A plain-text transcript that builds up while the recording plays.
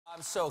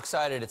I'm so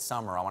excited it's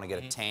summer. I want to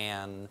get a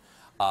tan.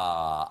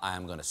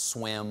 I'm going to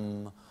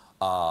swim.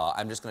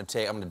 I'm going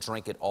to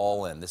drink it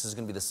all in. This is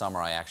going to be the summer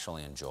I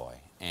actually enjoy.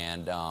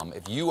 And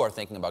if you are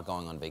thinking about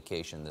going on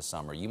vacation this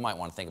summer, you might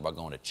want to think about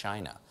going to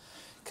China,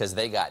 because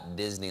they got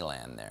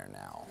Disneyland there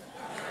now.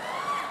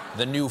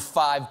 The new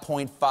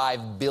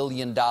 $5.5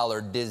 billion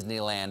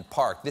Disneyland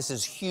park. This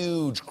is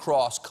huge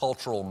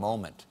cross-cultural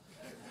moment.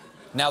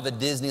 Now that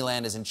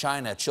Disneyland is in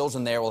China,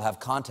 children there will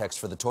have context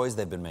for the toys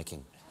they've been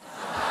making.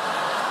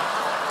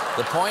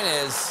 The point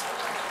is,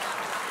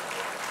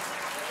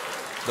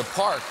 the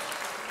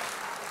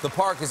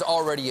park is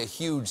already a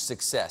huge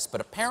success,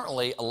 but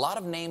apparently a lot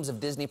of names of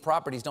Disney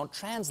properties don't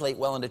translate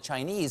well into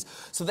Chinese,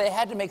 so they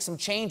had to make some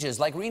changes,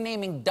 like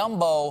renaming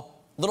Dumbo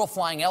Little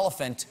Flying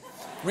Elephant,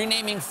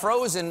 renaming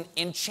Frozen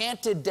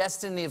Enchanted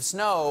Destiny of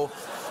Snow,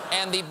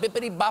 and the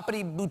Bippity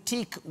Boppity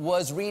Boutique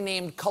was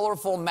renamed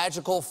Colorful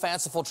Magical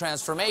Fanciful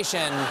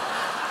Transformation,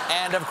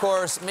 and of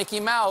course, Mickey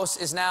Mouse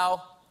is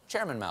now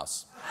Chairman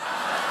Mouse.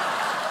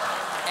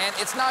 And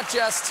it's not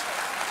just...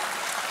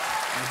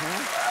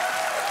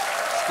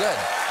 It's good.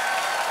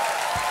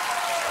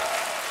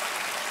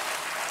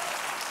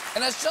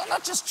 And it's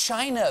not just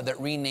China that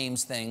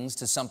renames things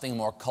to something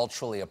more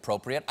culturally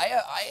appropriate.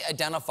 I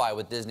identify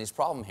with Disney's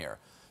problem here,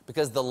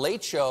 because The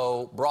Late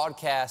Show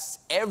broadcasts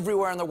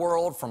everywhere in the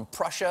world, from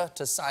Prussia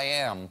to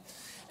Siam,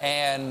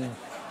 and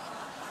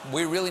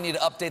we really need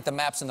to update the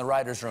maps in the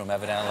writer's room,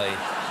 evidently.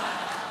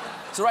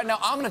 So right now,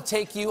 I'm going to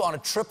take you on a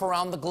trip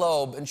around the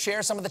globe and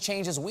share some of the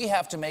changes we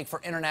have to make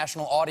for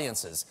international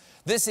audiences.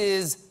 This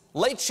is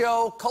Late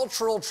Show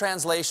Cultural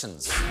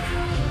Translations.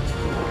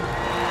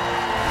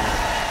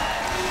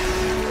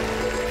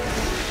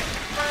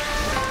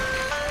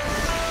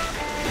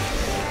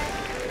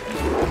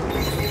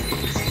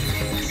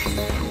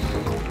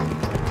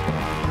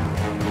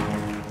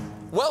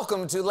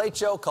 Welcome to Late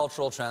Show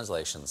Cultural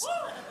Translations.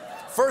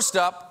 First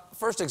up,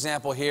 first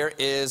example here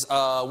is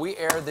we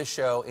air this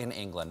show in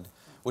England,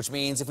 which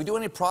means if we do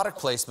any product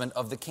placement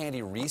of the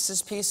candy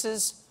Reese's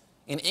Pieces,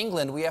 in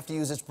England we have to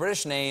use its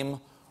British name,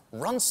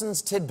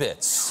 Runson's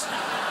Tidbits.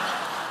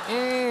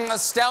 A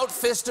stout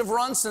fist of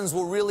Runson's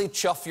will really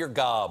chuff your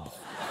gob.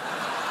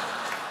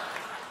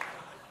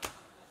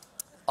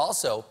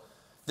 Also,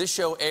 this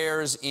show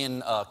airs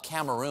in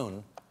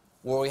Cameroon,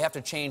 where we have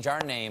to change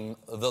our name,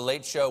 The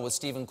Late Show with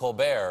Stephen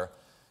Colbert,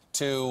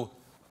 to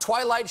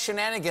Twilight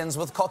Shenanigans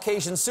with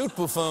Caucasian Suit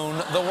Buffoon,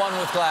 the one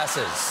with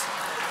glasses.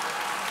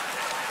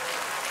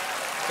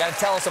 Gotta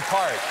tell us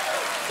apart.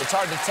 It's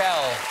hard to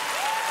tell.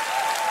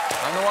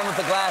 I'm the one with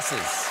the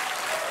glasses.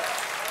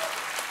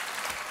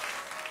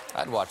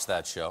 I'd watch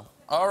that show.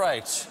 All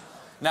right.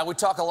 Now, we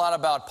talk a lot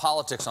about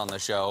politics on the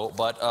show,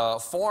 but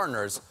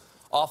foreigners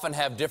often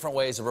have different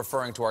ways of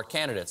referring to our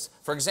candidates.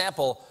 For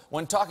example,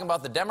 when talking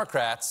about the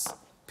Democrats,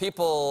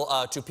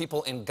 to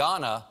people in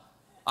Ghana,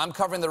 I'm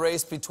covering the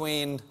race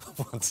between...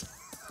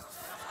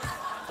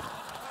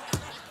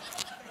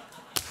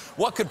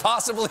 What could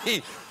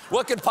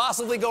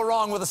possibly go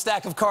wrong with a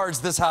stack of cards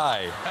this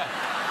high?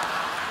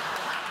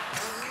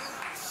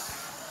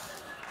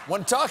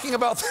 When talking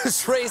about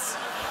this race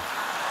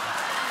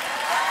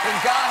in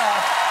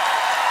Ghana...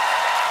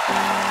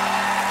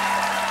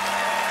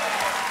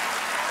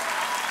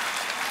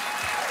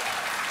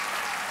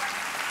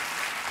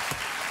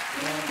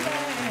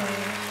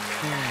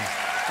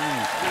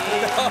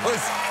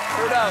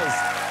 Who knows?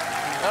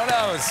 Who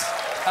knows?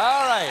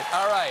 All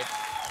right.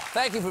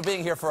 Thank you for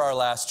being here for our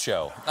last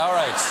show. All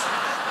right.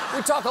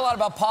 We talk a lot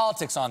about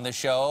politics on this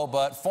show,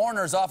 but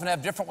foreigners often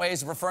have different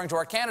ways of referring to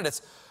our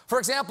candidates. For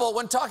example,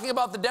 when talking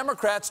about the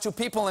Democrats to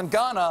people in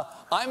Ghana,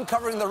 I'm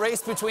covering the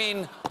race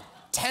between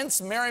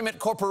Tense Merriment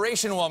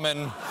Corporation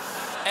Woman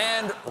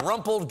and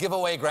Rumpled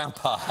Giveaway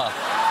Grandpa.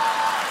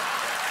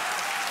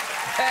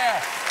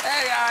 There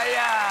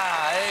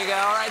you go,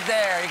 right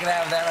there. You can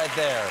have that right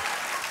there.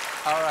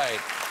 All right.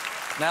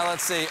 Now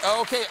let's see.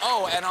 Okay.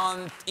 Oh,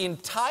 and in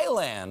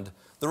Thailand,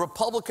 the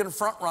Republican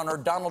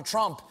frontrunner Donald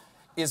Trump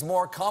is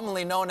more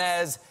commonly known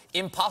as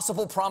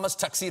Impossible Promise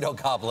Tuxedo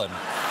Goblin.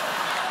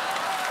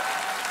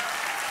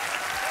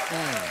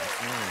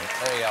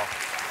 There you go.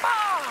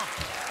 Ah!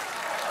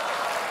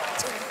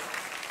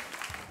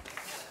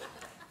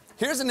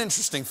 Here's an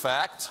interesting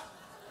fact.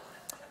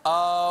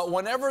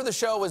 Whenever the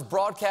show was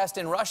broadcast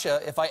in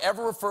Russia, if I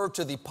ever refer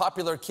to the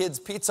popular kids'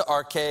 pizza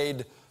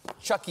arcade,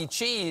 Chuck E.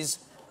 Cheese,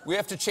 we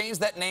have to change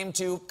that name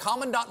to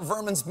Commandant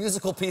Vermin's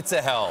Musical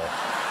Pizza Hell.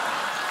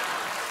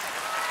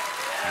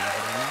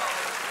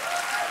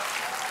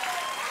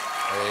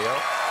 There you go.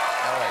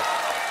 All right.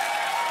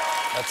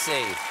 Let's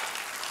see.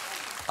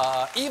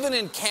 Even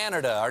in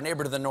Canada, our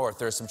neighbor to the north,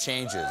 there are some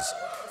changes.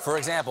 For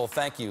example,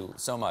 thank you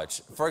so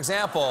much. For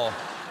example,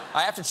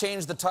 I have to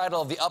change the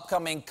title of the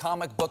upcoming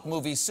comic book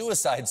movie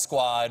Suicide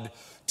Squad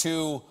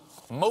to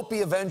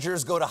Mopey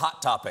Avengers Go to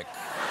Hot Topic.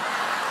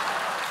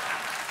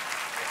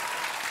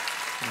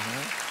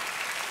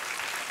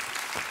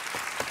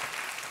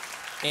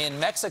 In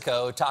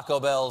Mexico, Taco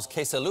Bell's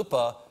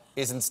quesalupa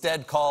is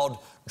instead called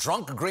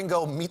Drunk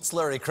Gringo Meat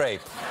Slurry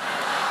Crepe.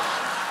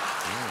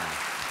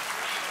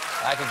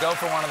 I could go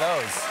for one of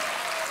those.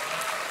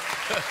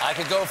 I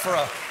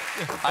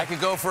could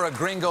go for a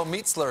gringo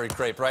meat slurry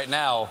crepe right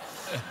now.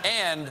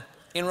 And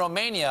in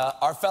Romania,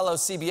 our fellow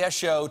CBS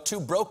show, Two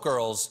Broke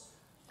Girls,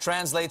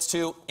 translates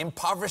to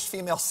impoverished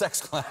female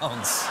sex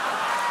clowns.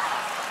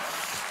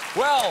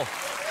 Well,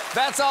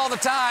 that's all the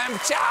time.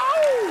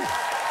 Ciao!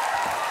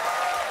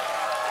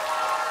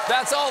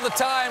 That's all the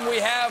time we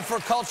have for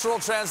cultural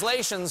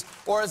translations,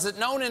 or as it's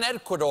known in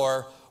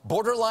Ecuador,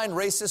 borderline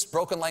racist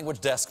broken language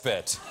desk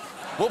bit.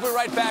 We'll be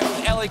right back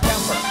with Ellie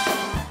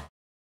Kemper.